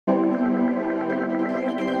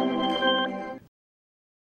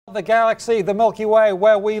The galaxy, the Milky Way,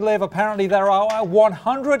 where we live, apparently there are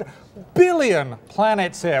 100 billion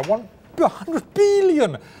planets here. 100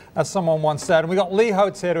 billion, as someone once said. And we got Lee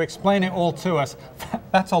Hotz here to explain it all to us.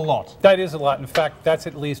 That's a lot. That is a lot. In fact, that's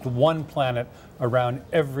at least one planet around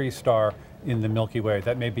every star in the Milky Way.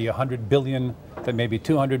 That may be 100 billion, that may be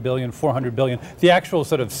 200 billion, 400 billion. The actual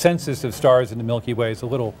sort of census of stars in the Milky Way is a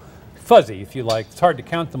little fuzzy, if you like. It's hard to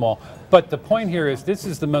count them all. But the point here is this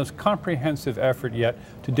is the most comprehensive effort yet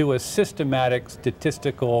to do a systematic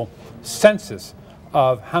statistical census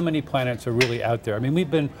of how many planets are really out there. I mean,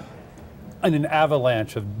 we've been in an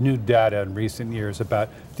avalanche of new data in recent years about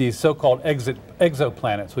these so-called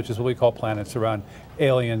exoplanets, which is what we call planets around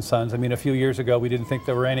alien suns. I mean, a few years ago we didn't think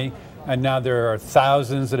there were any, and now there are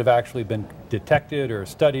thousands that have actually been detected or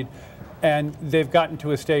studied. And they've gotten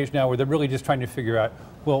to a stage now where they're really just trying to figure out,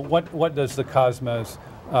 well, what does the cosmos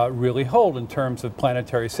really hold in terms of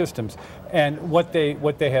planetary systems? And what they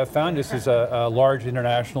have found, this is a large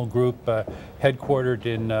international group headquartered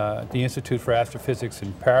in the Institute for Astrophysics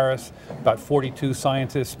in Paris. About 42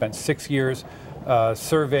 scientists spent 6 years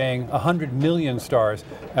surveying 100 million stars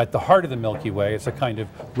at the heart of the Milky Way. It's a kind of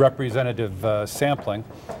representative sampling.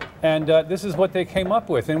 And this is what they came up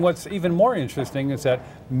with. And what's even more interesting is that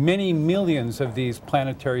many millions of these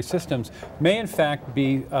planetary systems may in fact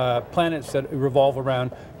be planets that revolve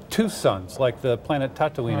around two suns, like the planet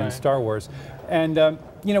Tatooine in Star Wars. And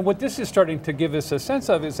you know, what this is starting to give us a sense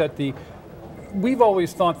of is that we've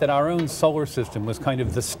always thought that our own solar system was kind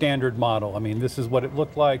of the standard model. I mean, this is what it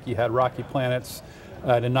looked like. You had rocky planets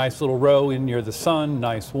at a nice little row in near the sun,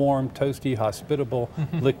 nice, warm, toasty, hospitable,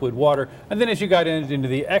 liquid water. And then as you got into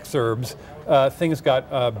the exurbs, things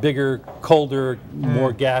got bigger, colder,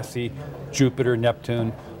 more gassy, Jupiter,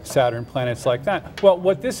 Neptune, Saturn, planets like that. Well,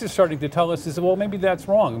 what this is starting to tell us is, well, maybe that's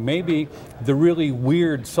wrong. Maybe the really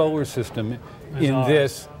weird solar system in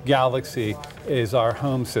this galaxy is our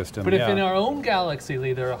home system. But if in our own galaxy,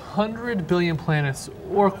 Lee, there are 100 billion planets,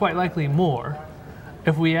 or quite likely more,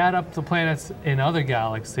 if we add up the planets in other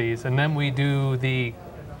galaxies and then we do the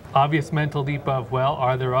obvious mental leap of, well,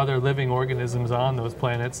 are there other living organisms on those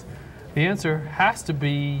planets? The answer has to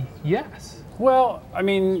be yes. Well, I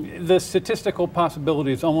mean, the statistical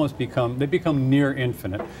possibilities almost become near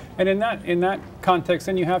infinite. And in that context,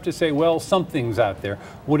 then you have to say, well, something's out there.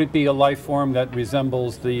 Would it be a life form that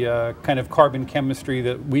resembles the kind of carbon chemistry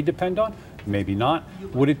that we depend on? Maybe not.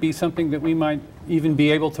 Would it be something that we might even be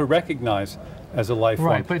able to recognize as a life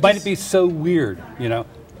form? Might it be so weird, you know?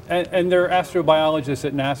 And there are astrobiologists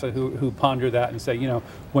at NASA who ponder that and say, you know,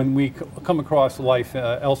 when we come across life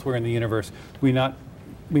elsewhere in the universe, we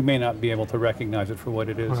may not be able to recognize it for what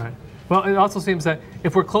it is. Right. Well, it also seems that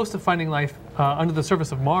if we're close to finding life under the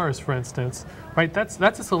surface of Mars, for instance, right, that's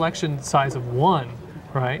a selection size of 1,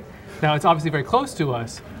 right? Now, it's obviously very close to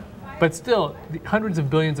us, but still, the hundreds of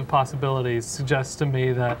billions of possibilities suggests to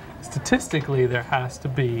me that statistically there has to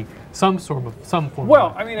be some form of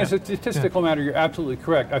Well, I mean, as a statistical matter, you're absolutely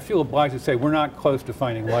correct. I feel obliged to say we're not close to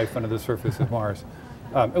finding life under the surface of Mars.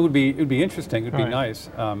 It would be interesting. It would be nice.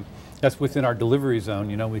 That's within our delivery zone.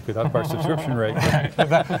 You know, we could up our subscription rate.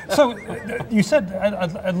 So you said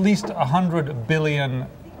at least 100 billion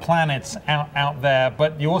planets out there,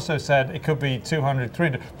 but you also said it could be 200,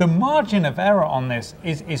 300. The margin of error on this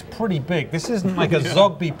is pretty big. This isn't like a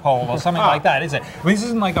Zogby poll or something like that, is it? I mean, this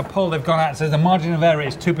isn't like a poll they've gone out and says the margin of error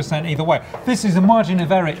is 2% either way. This is the margin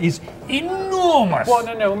of error is enormous. Well,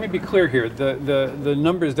 no, let me be clear here. The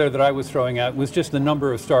numbers there that I was throwing out was just the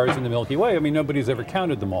number of stars in the Milky Way. I mean, nobody's ever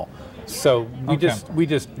counted them all. So we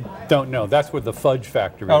just don't know. That's where the fudge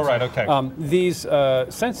factor is. Oh, right, okay. These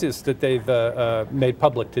census that they've made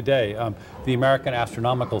public today, the American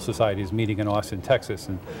Astronomical Society is meeting in Austin, Texas,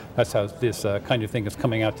 and that's how this kind of thing is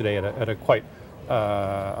coming out today at a quite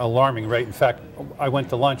alarming rate. In fact, I went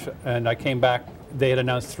to lunch and I came back. They had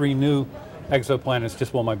announced 3 new exoplanets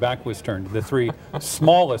just while my back was turned. The 3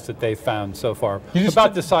 smallest that they've found so far,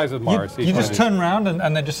 about the size of Mars. You just turned around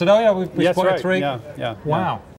and they just said, oh yeah, we spotted 3? Yeah. Wow.